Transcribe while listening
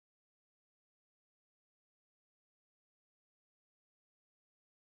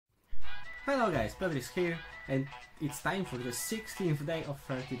Hello guys, Pedro is here, and it's time for the 16th day of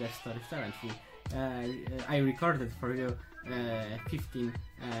 30 Days Storage Challenge. I recorded for you 15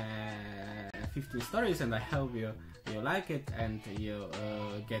 stories, and I hope you like it and you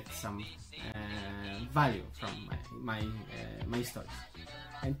get some value from my stories.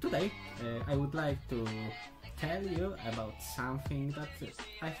 And today I would like to tell you about something that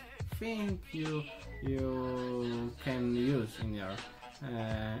I think you can use in your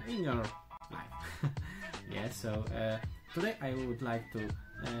life. Yeah, so today I would like to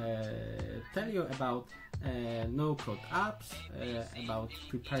tell you about no-code apps, about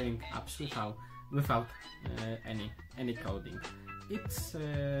preparing apps without any coding. It's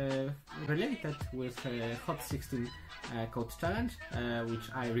related with Hot 16 code challenge,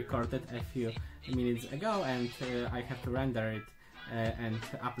 which I recorded a few minutes ago, and I have to render it and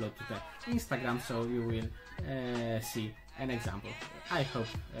upload to the Instagram, so you will see an example, I hope,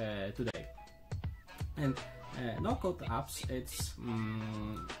 today. And no-code apps, it's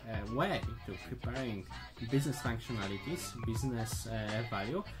a way to preparing business functionalities, business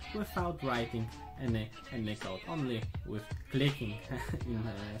value, without writing any code, only with clicking in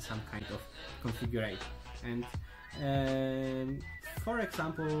some kind of configuration. And for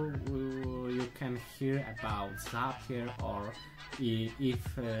example, you can hear about Zapier or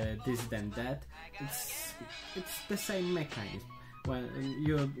if this then that. It's the same mechanism. When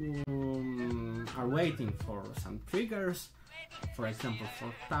you are waiting for some triggers, for example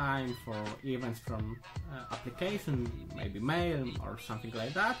for time, for events from application, maybe mail or something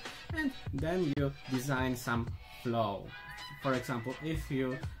like that, and then you design some flow. For example, if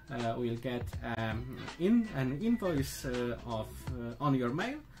you will get an invoice on your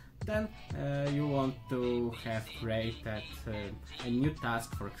mail, then you want to have created a new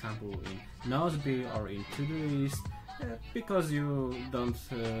task, for example in Nozbe or in Todoist, because you don't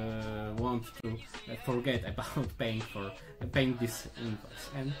want to forget about paying this invoice.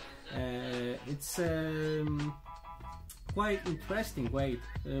 And it's quite interesting way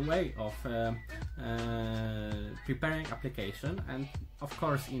of preparing application. And of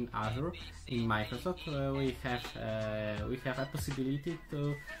course in Azure, in Microsoft, we have a possibility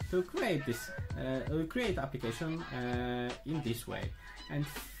to create application in this way. And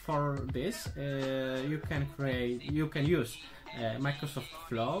for this, you can use Microsoft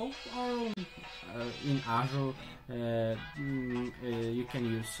Flow, or in Azure you can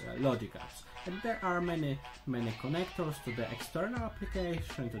use Logic Apps. And there are many connectors to the external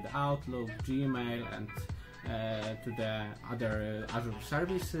application, to the Outlook, Gmail, and to the other Azure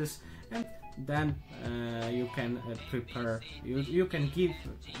services. And then you can you can give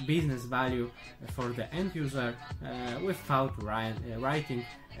business value for the end user without writing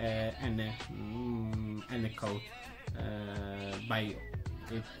any code by you.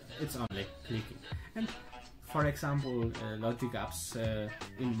 It's only clicking. And for example, Logic Apps,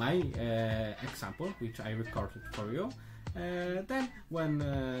 in my example, which I recorded for you, then when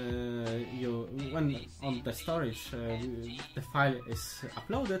on the storage the file is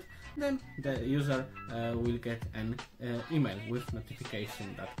uploaded, then the user will get an email with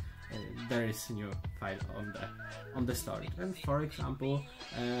notification that there is a new file on the storage. And for example,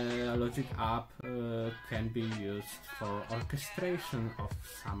 a Logic app can be used for orchestration of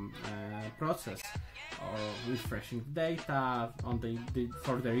some process, or refreshing data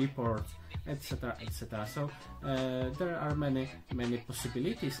for the report, etc., etc. So there are many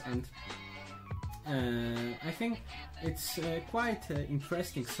possibilities, and I think it's quite an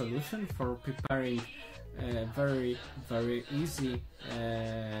interesting solution for preparing very easy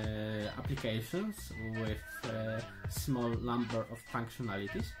applications with small number of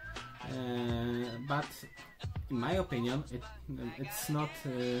functionalities, but in my opinion it's not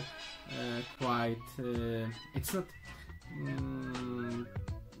it's not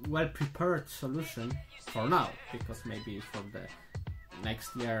well prepared solution for now, because maybe for the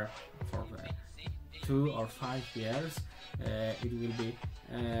next year, for the 2 or 5 years, it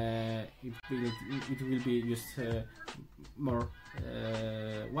will be used more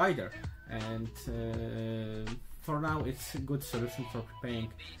wider. And for now it's a good solution for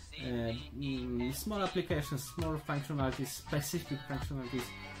preparing small applications, small functionalities, specific functionalities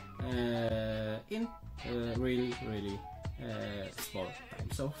in really small time.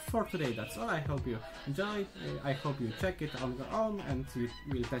 So for today that's all. I hope you enjoyed. I hope you check it on your own, and you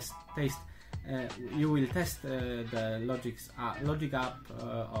will test the Logic app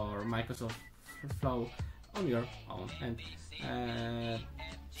or Microsoft Flow on your own. And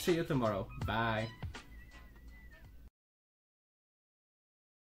see you tomorrow. Bye.